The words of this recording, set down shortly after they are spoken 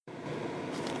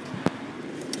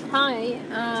Hi,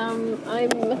 I'm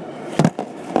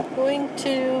going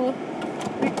to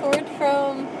record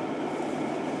from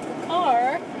the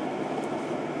car,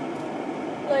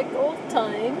 like old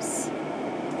times.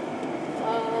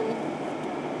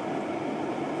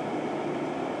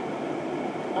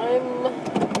 I'm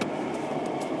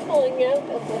pulling out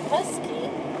of the Husky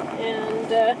and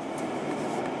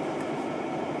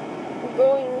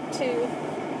going to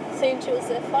St.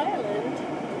 Joseph Island.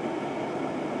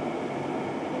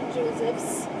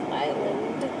 Joseph's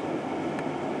Island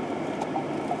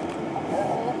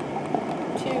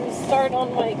to start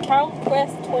on my Cow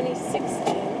Quest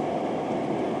 2016,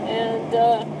 and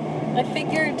I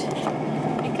figured,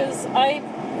 because I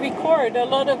record a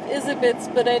lot of Isabelles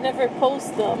but I never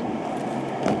post them.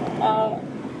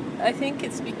 I think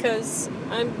it's because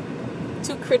I'm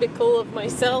too critical of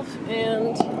myself,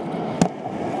 and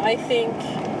I think,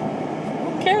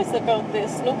 who cares about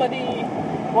this? Nobody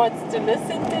wants to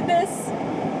listen to this,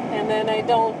 and then I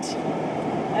don't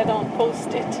post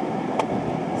it.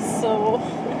 So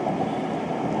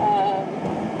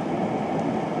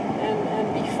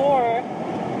and before,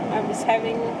 I was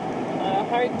having a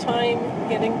hard time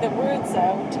getting the words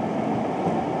out,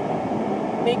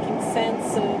 making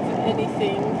sense of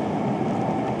anything,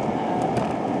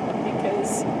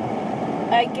 because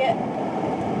I get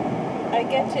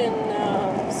in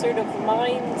sort of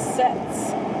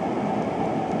mindsets.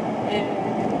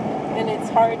 And it's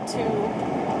hard to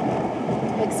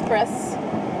express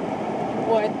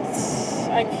what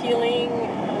I'm feeling.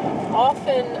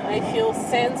 Often I feel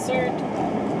censored.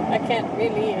 I can't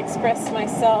really express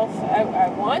myself. I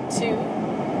want to.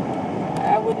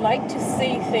 I would like to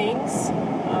say things,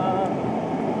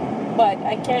 but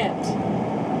I can't,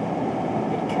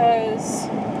 because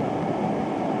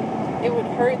it would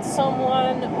hurt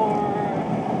someone, or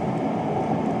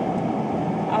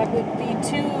I would be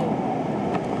too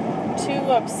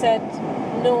upset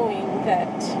knowing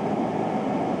that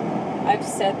I've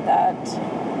said that,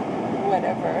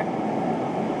 whatever.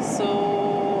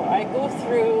 So I go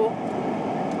through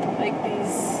like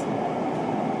these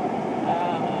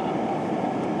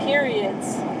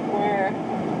periods where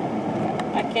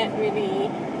I can't really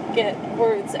get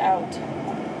words out.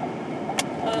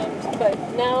 But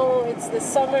now it's the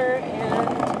summer, and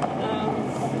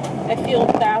I feel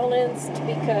balanced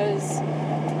because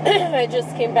I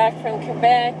just came back from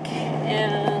Quebec,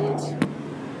 and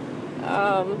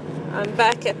I'm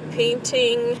back at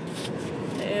painting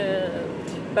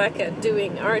and back at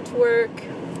doing artwork,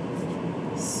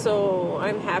 so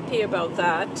I'm happy about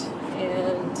that.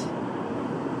 And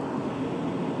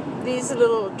these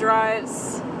little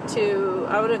drives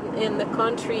out in the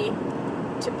country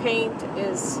to paint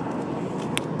is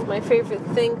my favorite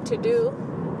thing to do.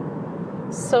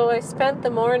 So I spent the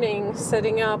morning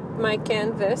setting up my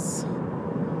canvas.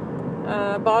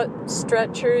 Bought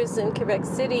stretchers in Quebec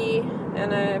City,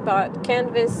 and I bought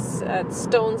canvas at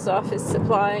Stone's Office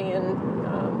Supply in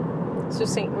Sault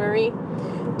Ste. Marie,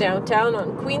 downtown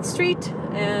on Queen Street,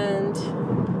 and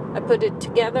I put it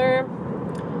together.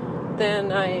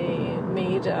 Then I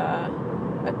made a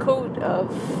coat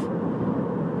of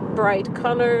bright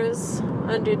colors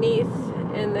underneath,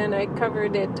 and then I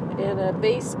covered it in a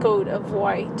base coat of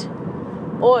white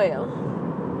oil.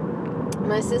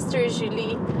 My sister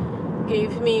Julie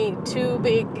gave me 2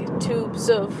 big tubes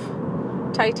of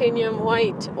titanium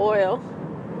white oil,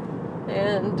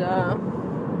 and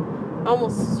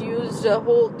almost used a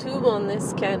whole tube on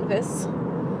this canvas,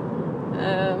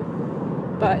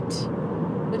 but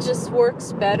it just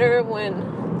works better when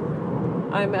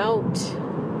I'm out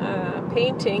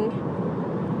painting.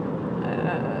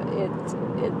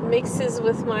 It mixes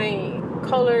with my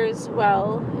colors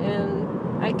well, and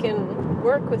I can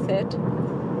work with it.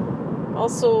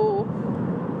 Also,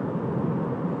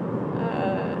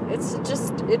 it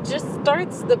just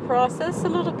starts the process a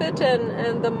little bit,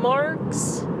 and the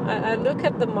marks. I look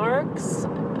at the marks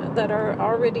that are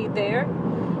already there,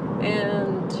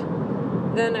 and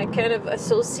then I kind of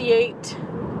associate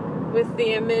with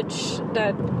the image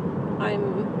that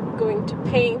I'm going to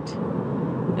paint,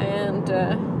 and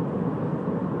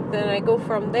then I go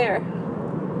from there.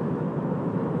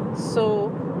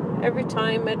 So every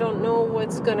time, I don't know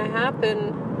what's going to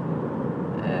happen.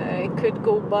 It could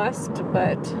go bust,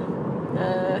 but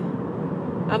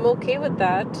I'm okay with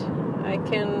that. I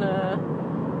can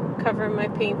cover my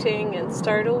painting and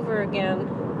start over again.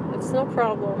 It's no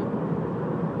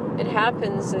problem. It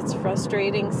happens. It's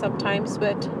frustrating sometimes,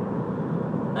 but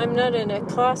I'm not in a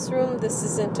classroom. This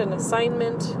isn't an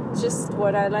assignment. It's just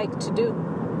what I like to do.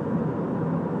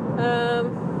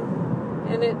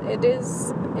 And it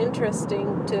is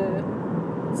interesting to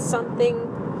something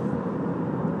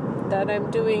that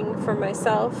I'm doing for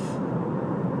myself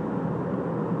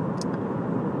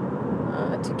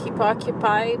to keep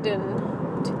occupied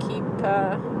and to keep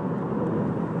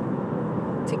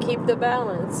the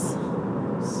balance.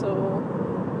 So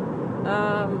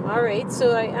all right,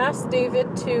 so I asked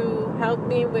David to help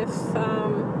me with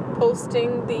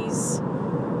posting these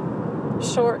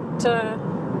short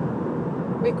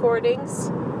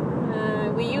recordings.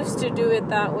 We used to do it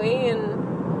that way, and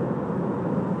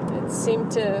it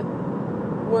seemed to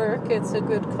work. It's a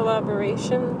good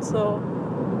collaboration. So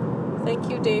thank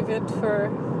you, David,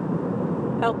 for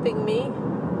helping me.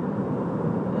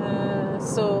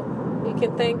 So you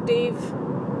can thank Dave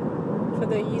for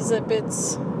the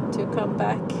Isabits to come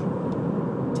back,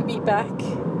 to be back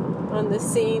on the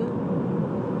scene.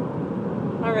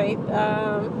 All right,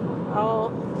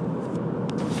 I'll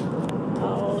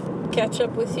catch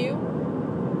up with you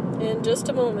in just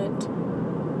a moment.